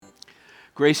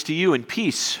Grace to you and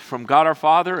peace from God our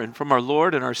Father and from our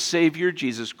Lord and our Savior,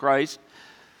 Jesus Christ.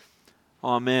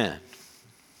 Amen.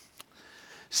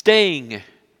 Staying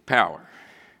power.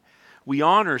 We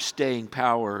honor staying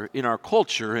power in our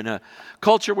culture. In a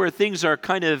culture where things are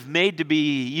kind of made to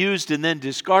be used and then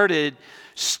discarded,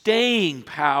 staying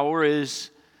power is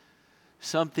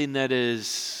something that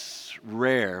is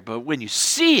rare. But when you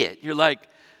see it, you're like,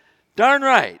 darn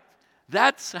right.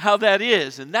 That's how that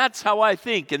is, and that's how I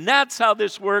think, and that's how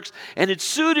this works, and it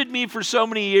suited me for so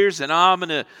many years, and I'm going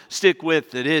to stick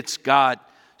with it. It's got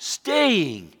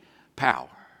staying power.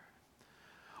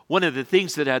 One of the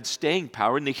things that had staying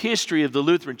power in the history of the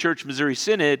Lutheran Church Missouri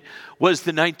Synod was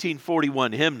the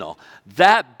 1941 hymnal.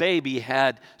 That baby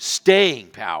had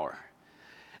staying power,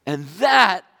 and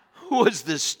that was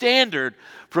the standard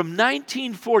from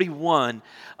 1941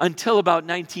 until about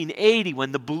 1980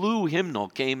 when the blue hymnal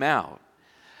came out.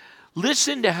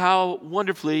 Listen to how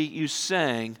wonderfully you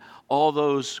sang all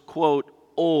those, quote,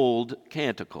 old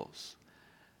canticles.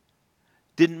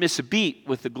 Didn't miss a beat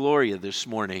with the Gloria this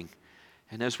morning.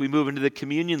 And as we move into the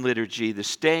communion liturgy, the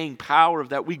staying power of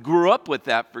that, we grew up with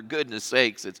that, for goodness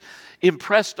sakes. It's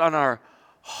impressed on our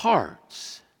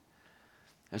hearts.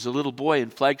 As a little boy in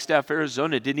Flagstaff,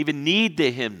 Arizona, didn't even need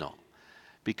the hymnal.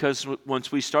 Because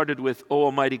once we started with, O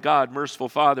Almighty God, merciful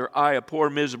Father, I, a poor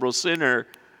miserable sinner,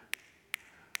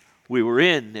 we were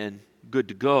in and good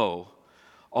to go.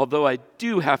 Although I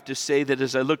do have to say that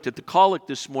as I looked at the collect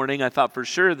this morning, I thought for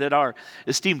sure that our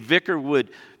esteemed vicar would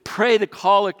pray the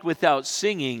collect without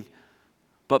singing.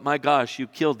 But my gosh, you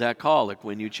killed that collect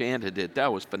when you chanted it.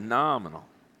 That was phenomenal.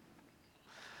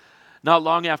 Not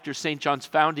long after St. John's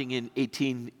founding in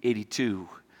 1882,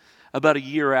 about a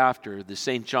year after, the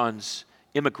St. John's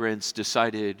immigrants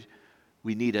decided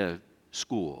we need a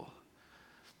school.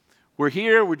 We're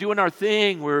here, we're doing our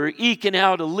thing, we're eking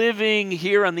out a living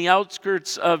here on the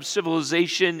outskirts of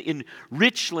civilization in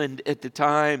Richland at the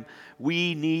time.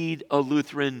 We need a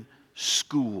Lutheran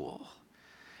school.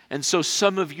 And so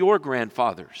some of your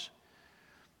grandfathers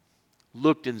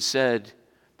looked and said,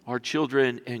 our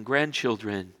children and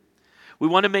grandchildren, we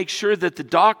want to make sure that the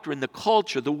doctrine, the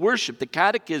culture, the worship, the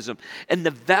catechism, and the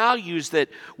values that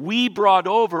we brought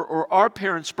over or our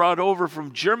parents brought over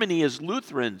from Germany as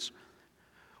Lutherans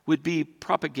would be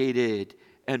propagated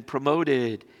and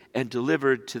promoted and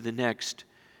delivered to the next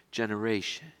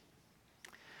generation.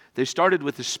 They started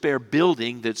with a spare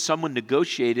building that someone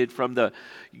negotiated from the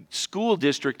school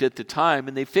district at the time,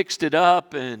 and they fixed it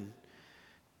up, and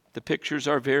the pictures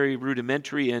are very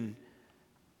rudimentary and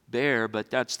bare,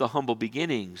 but that's the humble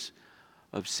beginnings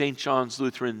of St. John's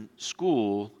Lutheran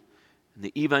School and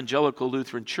the Evangelical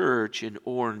Lutheran Church in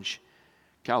Orange,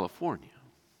 California.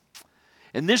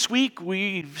 And this week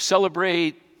we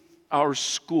celebrate our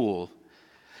school.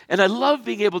 And I love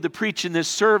being able to preach in this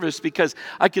service because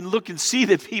I can look and see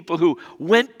the people who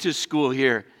went to school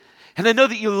here. And I know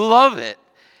that you love it.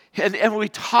 And when we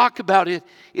talk about it,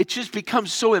 it just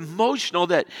becomes so emotional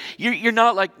that you're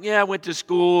not like, yeah, I went to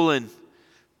school. And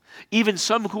even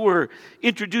some who were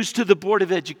introduced to the Board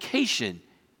of Education,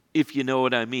 if you know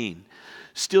what I mean,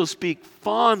 still speak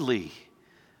fondly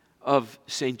of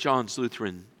St. John's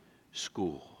Lutheran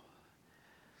School.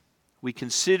 We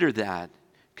consider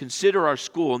our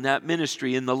school and that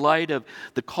ministry in the light of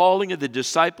the calling of the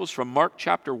disciples from Mark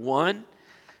chapter 1,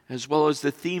 as well as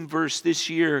the theme verse this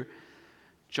year,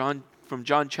 from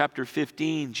John chapter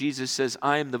 15. Jesus says,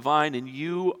 I am the vine and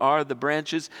you are the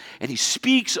branches. And he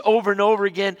speaks over and over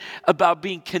again about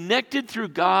being connected through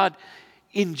God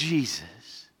in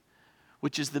Jesus,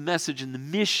 which is the message and the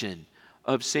mission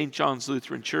of St. John's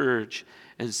Lutheran Church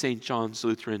and St. John's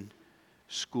Lutheran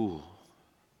School.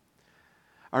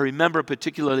 I remember a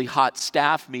particularly hot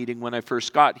staff meeting when I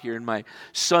first got here, and my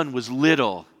son was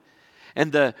little.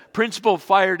 And the principal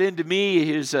fired into me.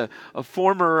 He's a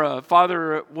former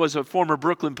father was a former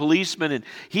Brooklyn policeman, and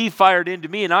he fired into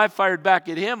me, and I fired back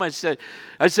at him. I said,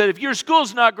 if your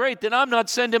school's not great, then I'm not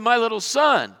sending my little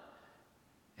son.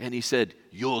 And he said,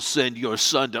 you'll send your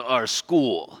son to our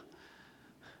school.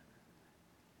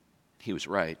 He was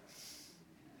right.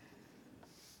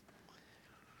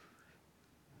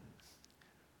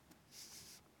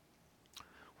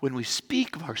 When we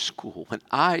speak of our school, when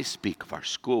I speak of our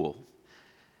school,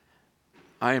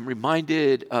 I am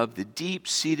reminded of the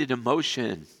deep-seated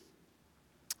emotion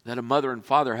that a mother and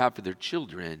father have for their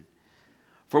children,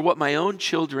 for what my own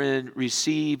children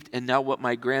received and now what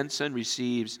my grandson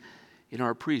receives in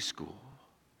our preschool.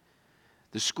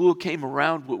 The school came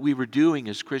around what we were doing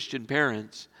as Christian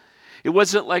parents. It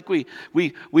wasn't like we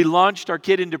launched our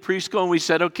kid into preschool and we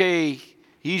said, okay,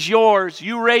 he's yours,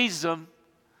 you raise him.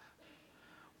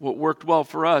 What worked well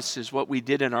for us is what we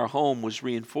did in our home was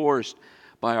reinforced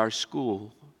by our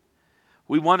school.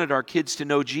 We wanted our kids to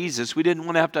know Jesus. We didn't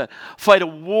want to have to fight a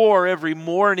war every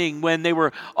morning when they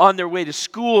were on their way to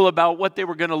school about what they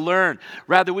were going to learn.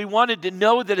 Rather, we wanted to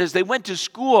know that as they went to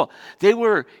school, they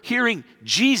were hearing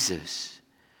Jesus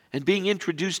and being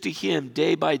introduced to Him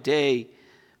day by day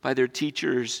by their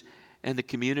teachers and the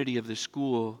community of the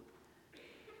school.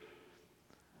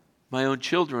 My own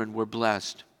children were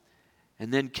blessed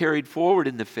and then carried forward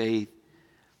in the faith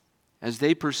as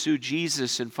they pursue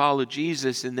Jesus and follow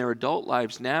Jesus in their adult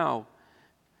lives now.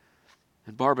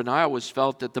 And Barb and I always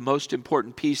felt that the most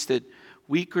important piece that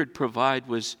we could provide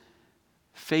was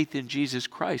faith in Jesus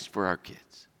Christ for our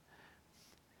kids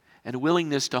and a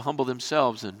willingness to humble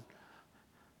themselves and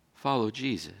follow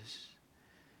Jesus.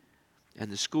 And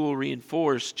the school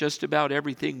reinforced just about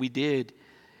everything we did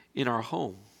in our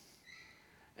home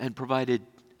and provided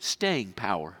staying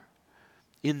power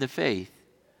in the faith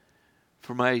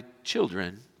for my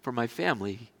children, for my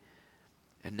family,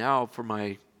 and now for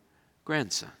my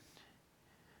grandson.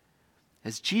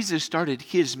 As Jesus started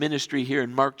His ministry here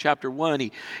in Mark chapter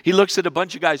 1, he looks at a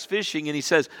bunch of guys fishing and He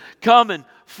says, "Come and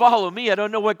follow me." I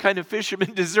don't know what kind of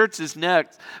fisherman deserts His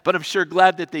next, but I'm sure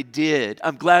glad that they did.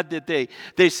 I'm glad that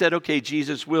they said, "Okay,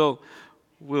 Jesus, we'll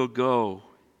go."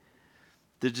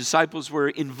 The disciples were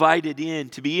invited in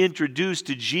to be introduced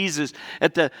to Jesus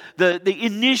at the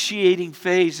initiating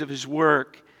phase of His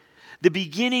work, the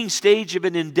beginning stage of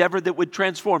an endeavor that would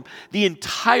transform the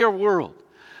entire world.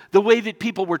 The way that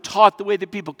people were taught, the way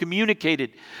that people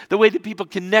communicated, the way that people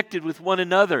connected with one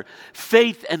another,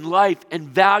 faith and life and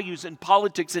values and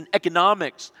politics and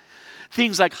economics.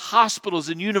 Things like hospitals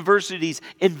and universities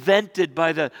invented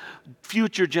by the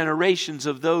future generations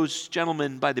of those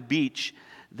gentlemen by the beach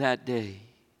that day.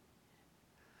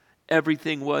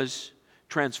 Everything was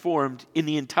transformed in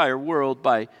the entire world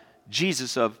by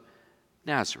Jesus of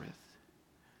Nazareth.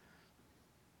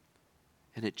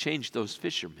 And it changed those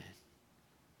fishermen.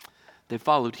 They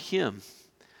followed Him.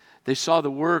 They saw the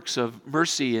works of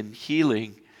mercy and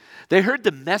healing. They heard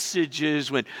the messages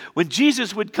when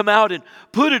Jesus would come out and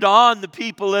put it on the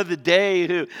people of the day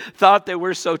who thought they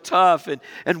were so tough.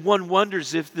 And one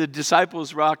wonders if the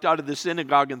disciples walked out of the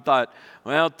synagogue and thought,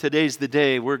 well, today's the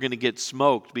day we're going to get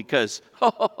smoked because,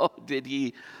 did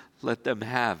He let them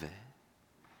have it.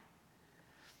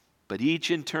 But each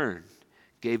in turn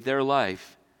gave their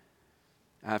life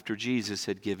after Jesus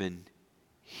had given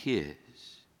His.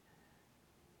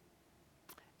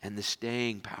 And the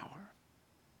staying power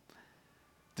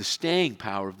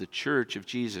of the church of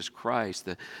Jesus Christ,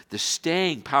 the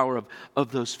staying power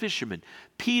of those fishermen,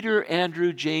 Peter,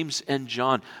 Andrew, James, and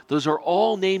John. Those are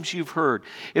all names you've heard.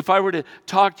 If I were to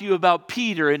talk to you about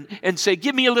Peter and say,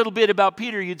 give me a little bit about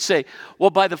Peter, you'd say, well,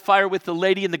 by the fire with the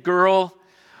lady and the girl,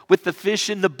 with the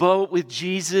fish in the boat with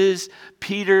Jesus.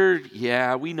 Peter,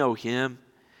 yeah, we know him.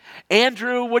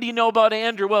 Andrew, what do you know about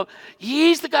Andrew? Well,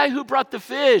 he's the guy who brought the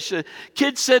fish. The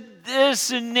kid said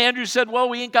this, and Andrew said, well,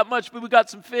 we ain't got much, but we got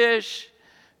some fish.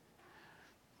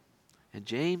 And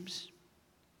James,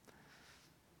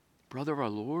 brother of our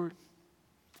Lord,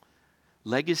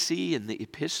 legacy in the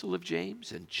epistle of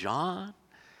James, and John.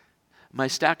 My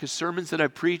stack of sermons that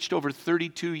I've preached over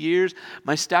 32 years,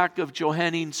 my stack of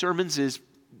Johannine sermons is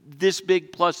this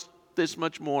big plus this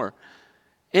much more.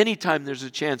 Anytime there's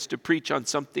a chance to preach on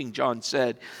something John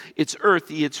said, it's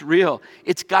earthy, it's real.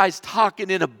 It's guys talking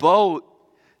in a boat.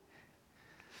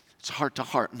 It's heart to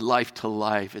heart and life to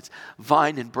life. It's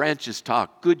vine and branches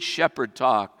talk, good shepherd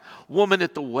talk, woman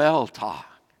at the well talk,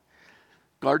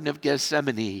 Garden of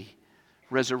Gethsemane,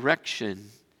 resurrection.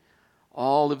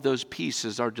 All of those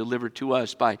pieces are delivered to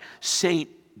us by Saint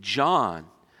John,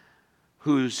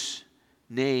 whose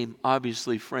name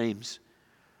obviously frames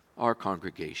our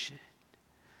congregation.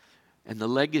 And the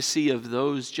legacy of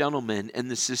those gentlemen and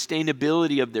the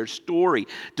sustainability of their story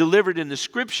delivered in the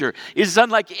Scripture is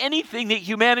unlike anything that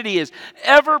humanity has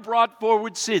ever brought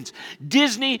forward since.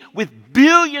 Disney, with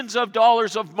billions of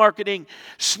dollars of marketing,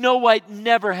 Snow White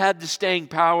never had the staying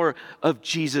power of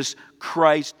Jesus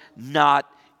Christ, not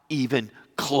even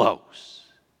close.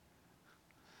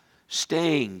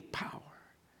 Staying power.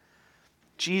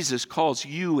 Jesus calls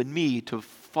you and me to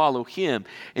follow Him.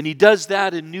 And He does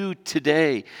that anew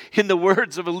today. In the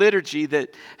words of a liturgy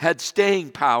that had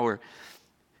staying power,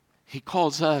 He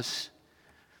calls us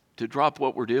to drop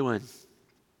what we're doing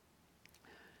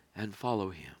and follow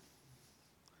Him.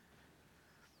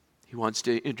 He wants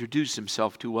to introduce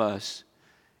Himself to us.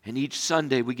 And each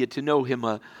Sunday we get to know Him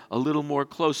a little more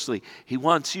closely. He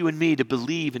wants you and me to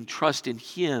believe and trust in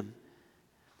Him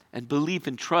and belief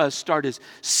and trust start as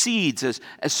seeds, as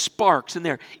sparks, and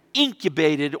they're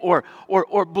incubated or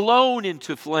blown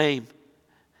into flame.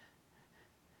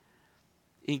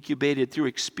 Incubated through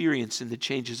experience in the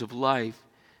changes of life.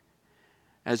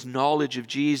 As knowledge of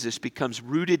Jesus becomes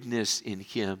rootedness in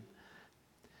Him.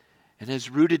 And as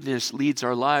rootedness leads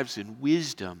our lives in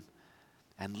wisdom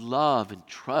and love and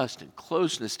trust and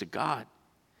closeness to God.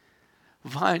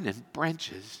 Vine and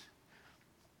branches.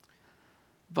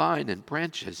 Vine and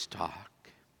branches talk.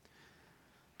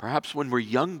 Perhaps when we're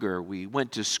younger, we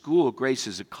went to school, grace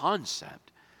is a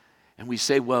concept. And we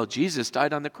say, well, Jesus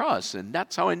died on the cross, and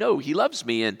that's how I know He loves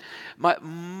me. And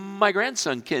my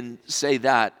grandson can say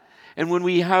that. And when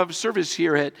we have service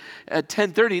here at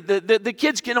 10:30, the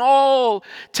kids can all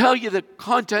tell you the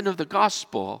content of the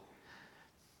gospel.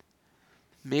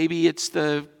 Maybe it's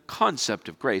the concept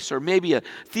of grace, or maybe a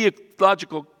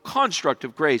theological construct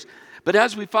of grace. But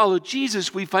as we follow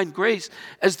Jesus, we find grace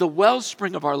as the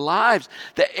wellspring of our lives,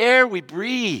 the air we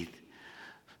breathe,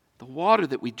 the water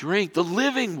that we drink, the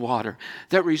living water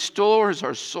that restores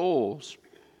our souls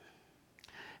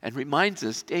and reminds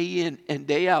us day in and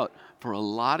day out for a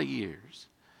lot of years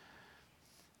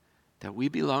that we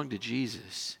belong to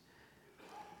Jesus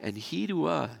and He to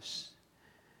us.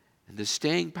 And the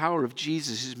staying power of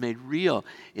Jesus is made real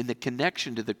in the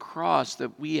connection to the cross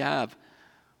that we have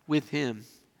with Him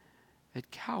at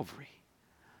Calvary.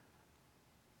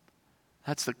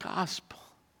 That's the gospel.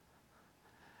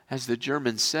 As the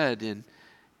Germans said when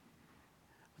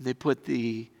they put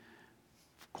the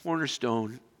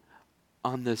cornerstone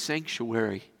on the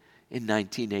sanctuary in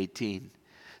 1918,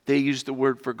 they used the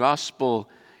word for gospel,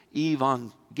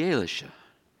 evangelische,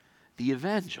 the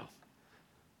evangel,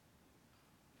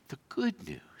 the good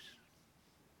news.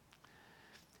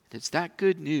 And it's that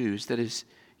good news that is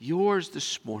yours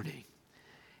this morning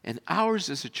and ours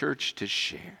as a church to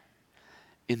share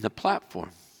in the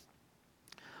platform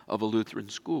of a Lutheran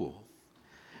school.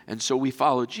 And so we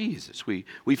follow Jesus. We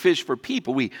fish for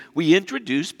people. We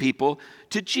introduce people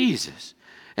to Jesus.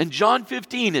 And John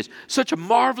 15 is such a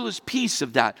marvelous piece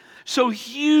of that, so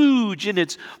huge in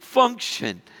its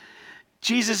function.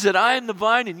 Jesus said, I am the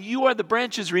vine and you are the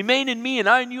branches. Remain in me and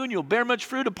I in you, and you'll bear much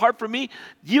fruit. Apart from me,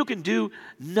 you can do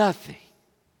nothing.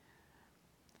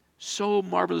 So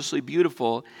marvelously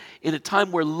beautiful in a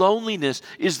time where loneliness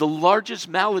is the largest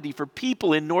malady for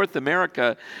people in North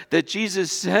America, that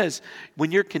Jesus says,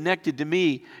 when you're connected to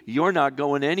me, you're not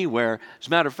going anywhere. As a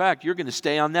matter of fact, you're going to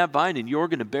stay on that vine and you're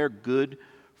going to bear good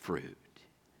fruit.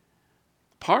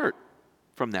 Apart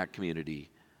from that community,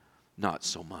 not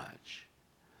so much.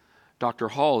 Dr.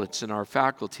 Hall, it's in our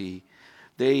faculty,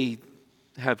 they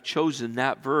have chosen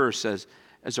that verse as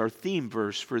our theme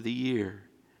verse for the year.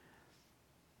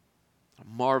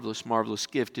 A marvelous, marvelous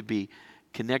gift to be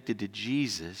connected to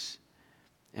Jesus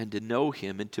and to know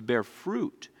Him and to bear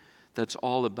fruit that's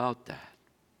all about that.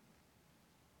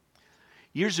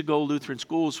 Years ago, Lutheran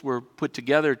schools were put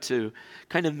together to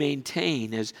kind of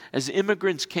maintain as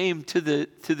immigrants came to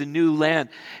the new land.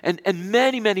 And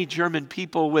many, many German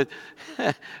people with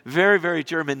very, very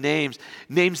German names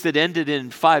that ended in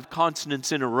 5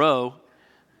 consonants in a row.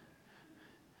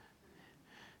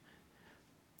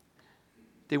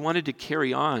 They wanted to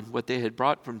carry on what they had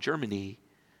brought from Germany.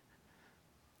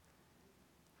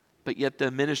 But yet the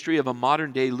ministry of a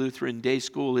modern-day Lutheran day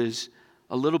school is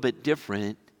a little bit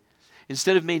different.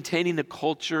 Instead of maintaining the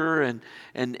culture and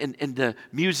the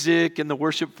music and the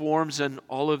worship forms and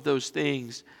all of those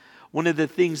things, one of the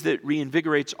things that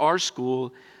reinvigorates our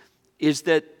school is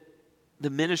that the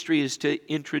ministry is to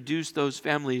introduce those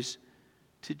families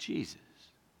to Jesus.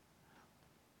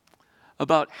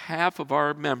 About half of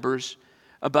our members,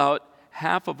 about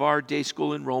half of our day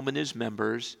school enrollment is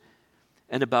members,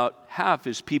 and about half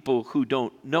is people who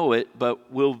don't know it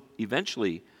but will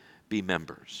eventually be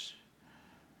members.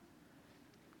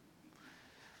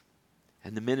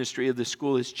 And the ministry of the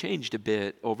school has changed a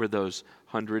bit over those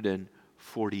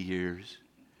 140 years.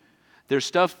 There's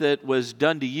stuff that was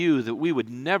done to you that we would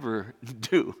never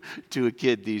do to a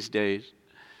kid these days.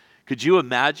 Could you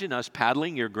imagine us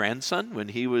paddling your grandson when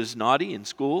he was naughty in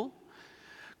school?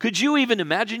 Could you even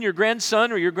imagine your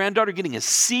grandson or your granddaughter getting a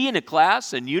C in a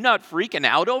class and you not freaking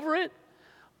out over it?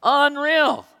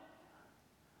 Unreal.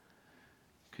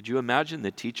 Could you imagine the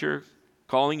teacher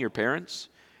calling your parents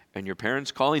and your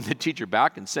parents calling the teacher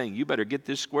back and saying, you better get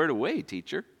this squared away,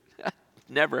 teacher? That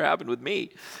never happened with me.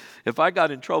 If I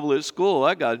got in trouble at school,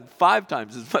 I got 5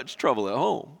 times as much trouble at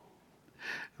home,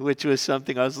 which was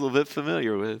something I was a little bit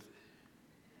familiar with.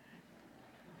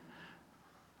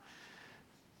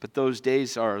 But those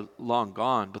days are long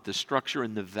gone, but the structure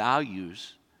and the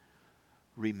values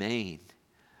remain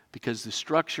Because the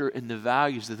structure and the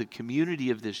values of the community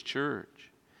of this church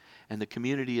and the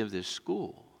community of this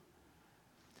school,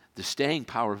 the staying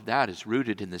power of that is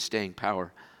rooted in the staying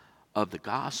power of the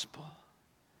gospel.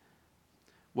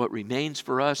 What remains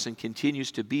for us and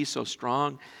continues to be so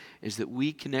strong is that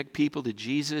we connect people to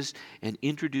Jesus and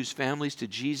introduce families to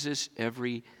Jesus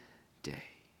every day.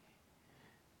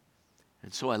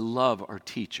 And so I love our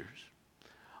teachers.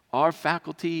 Our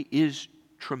faculty is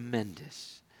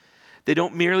tremendous. They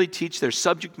don't merely teach their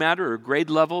subject matter or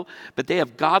grade level, but they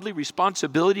have godly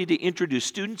responsibility to introduce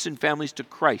students and families to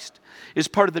Christ. It's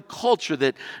part of the culture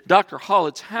that Dr.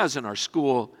 Hollitz has in our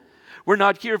school. We're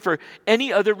not here for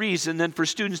any other reason than for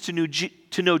students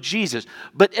to know Jesus,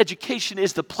 but education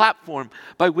is the platform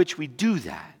by which we do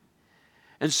that.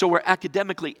 And so we're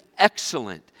academically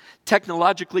excellent,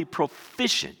 technologically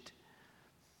proficient,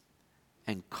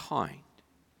 and kind.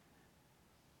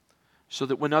 So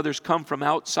that when others come from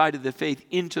outside of the faith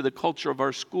into the culture of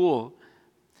our school,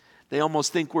 they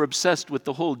almost think we're obsessed with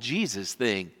the whole Jesus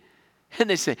thing. And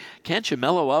they say, can't you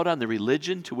mellow out on the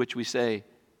religion? To which we say,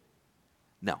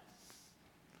 no.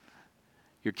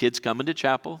 Your kid's coming to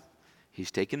chapel,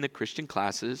 he's taking the Christian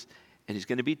classes, and he's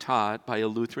going to be taught by a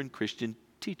Lutheran Christian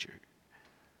teacher.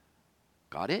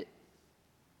 Got it?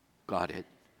 Got it.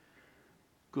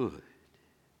 Good.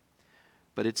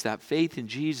 But it's that faith in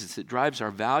Jesus that drives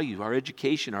our value, our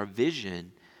education, our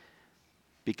vision,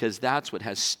 because that's what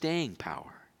has staying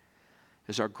power.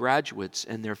 As our graduates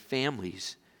and their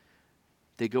families,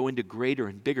 they go into greater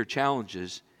and bigger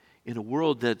challenges in a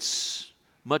world that's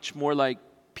much more like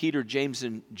Peter, James,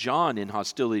 and John in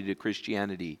hostility to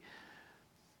Christianity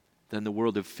than the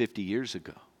world of 50 years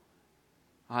ago.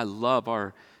 I love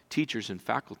our teachers and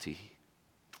faculty.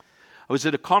 I was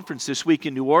at a conference this week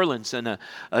in New Orleans, and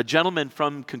a gentleman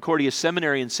from Concordia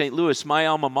Seminary in St. Louis, my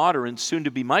alma mater, and soon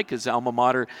to be Micah's alma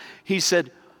mater, he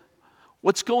said,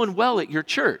 what's going well at your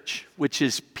church? Which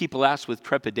is, people ask with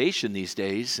trepidation these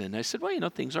days. And I said, well,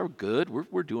 things are good.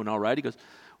 We're doing all right. He goes,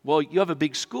 well, you have a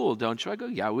big school, don't you? I go,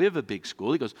 yeah, we have a big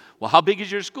school. He goes, well, how big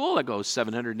is your school? I go,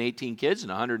 718 kids and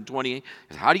 120. He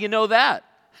goes, how do you know that?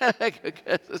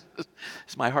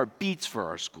 My heart beats for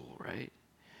our school, right?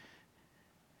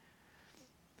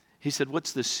 He said,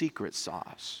 what's the secret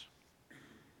sauce?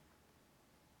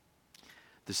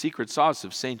 The secret sauce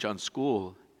of St. John's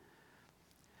School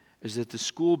is that the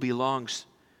school belongs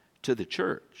to the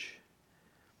church.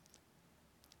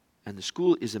 And the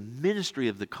school is a ministry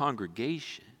of the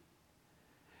congregation.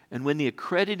 And when the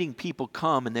accrediting people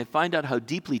come and they find out how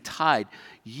deeply tied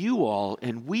you all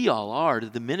and we all are to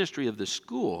the ministry of the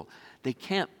school, they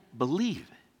can't believe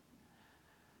it.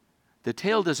 The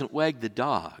tail doesn't wag the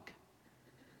dog.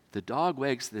 The dog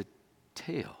wags the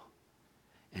tail.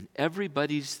 And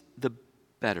everybody's the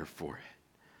better for it.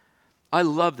 I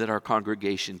love that our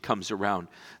congregation comes around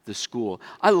the school.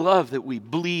 I love that we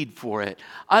bleed for it.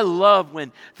 I love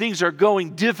when things are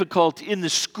going difficult in the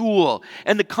school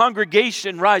and the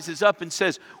congregation rises up and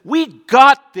says, we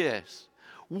got this.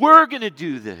 We're going to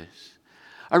do this.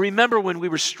 I remember when we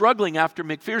were struggling after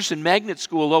McPherson Magnet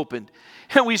School opened,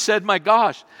 and we said, my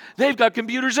gosh, they've got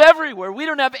computers everywhere. We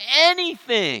don't have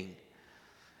anything.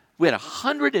 We had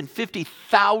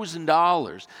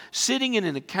 $150,000 sitting in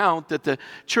an account that the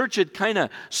church had kind of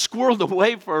squirreled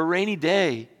away for a rainy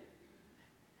day.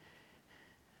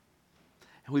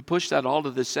 And we pushed that all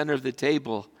to the center of the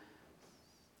table.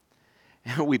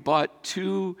 And we bought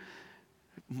 2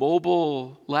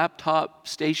 mobile laptop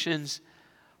stations,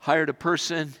 hired a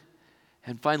person,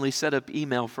 and finally set up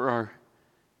email for our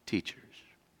teachers.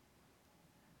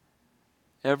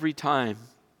 Every time,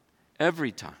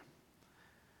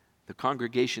 the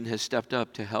congregation has stepped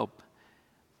up to help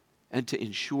and to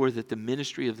ensure that the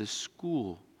ministry of the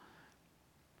school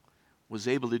was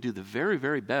able to do the very,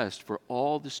 very best for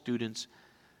all the students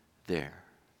there.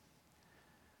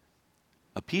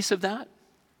 A piece of that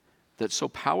that's so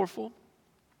powerful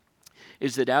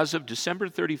is that as of December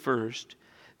 31st,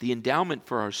 the endowment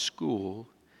for our school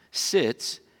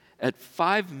sits at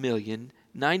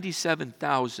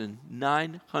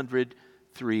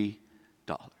 $5,097,903.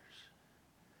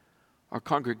 Our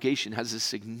congregation has a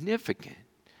significant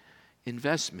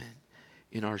investment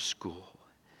in our school.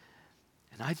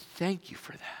 And I thank you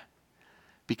for that,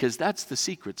 because that's the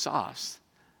secret sauce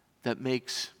that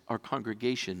makes our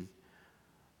congregation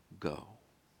go.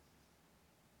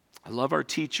 I love our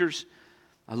teachers.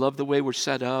 I love the way we're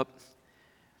set up.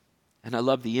 And I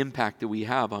love the impact that we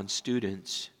have on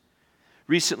students.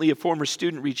 Recently, a former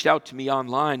student reached out to me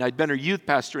online. I'd been her youth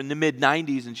pastor in the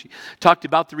mid-90s, and she talked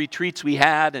about the retreats we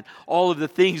had and all of the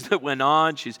things that went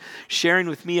on. She's sharing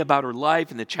with me about her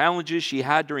life and the challenges she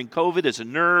had during COVID as a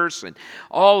nurse and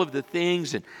all of the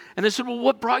things. And I said, well,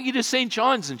 what brought you to St.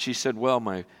 John's? And she said, well,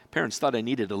 my parents thought I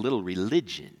needed a little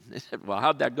religion. I said, well,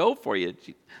 how'd that go for you?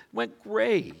 She went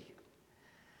great.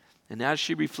 And as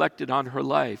she reflected on her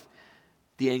life,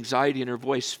 the anxiety in her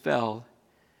voice fell.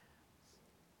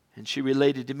 And she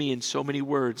related to me in so many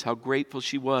words how grateful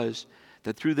she was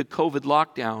that through the COVID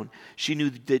lockdown, she knew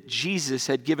that Jesus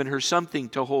had given her something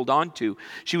to hold on to.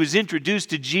 She was introduced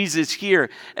to Jesus here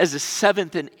as a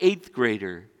 7th and 8th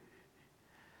grader.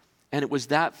 And it was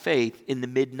that faith in the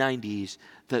mid-90s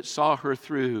that saw her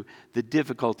through the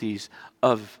difficulties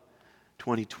of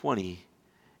 2020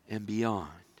 and beyond.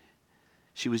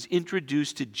 She was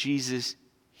introduced to Jesus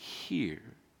here.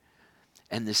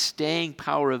 And the staying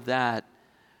power of that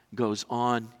goes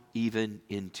on even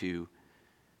into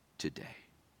today.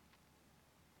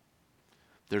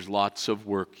 There's lots of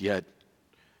work yet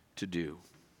to do.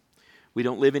 We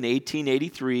don't live in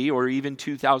 1883 or even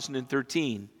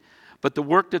 2013, but the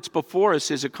work that's before us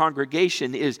as a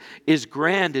congregation is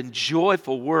grand and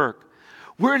joyful work.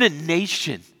 We're in a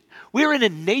nation. We're in a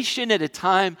nation at a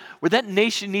time where that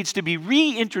nation needs to be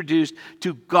reintroduced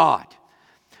to God,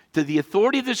 to the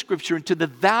authority of the Scripture, and to the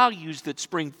values that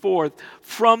spring forth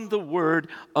from the Word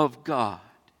of God.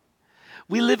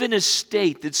 We live in a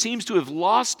state that seems to have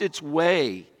lost its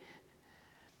way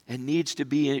and needs to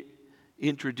be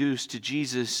introduced to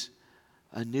Jesus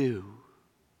anew.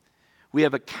 We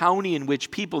have a county in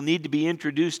which people need to be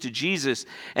introduced to Jesus.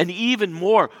 And even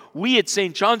more, we at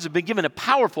St. John's have been given a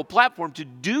powerful platform to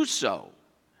do so.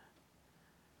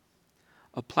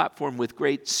 A platform with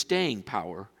great staying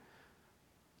power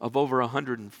of over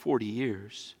 140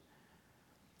 years.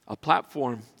 A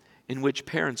platform in which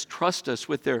parents trust us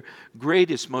with their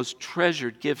greatest, most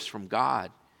treasured gifts from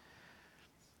God,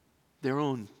 their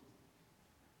own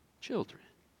children.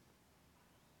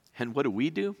 And what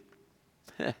do?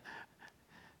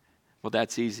 Well,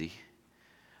 that's easy.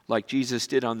 Like Jesus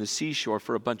did on the seashore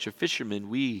for a bunch of fishermen,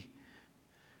 we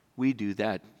do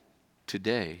that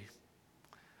today.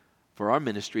 For our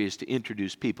ministry is to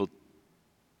introduce people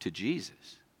to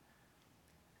Jesus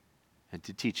and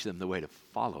to teach them the way to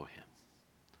follow Him.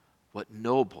 What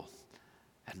noble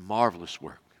and marvelous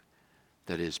work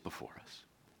that is before us.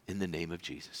 In the name of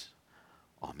Jesus.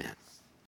 Amen.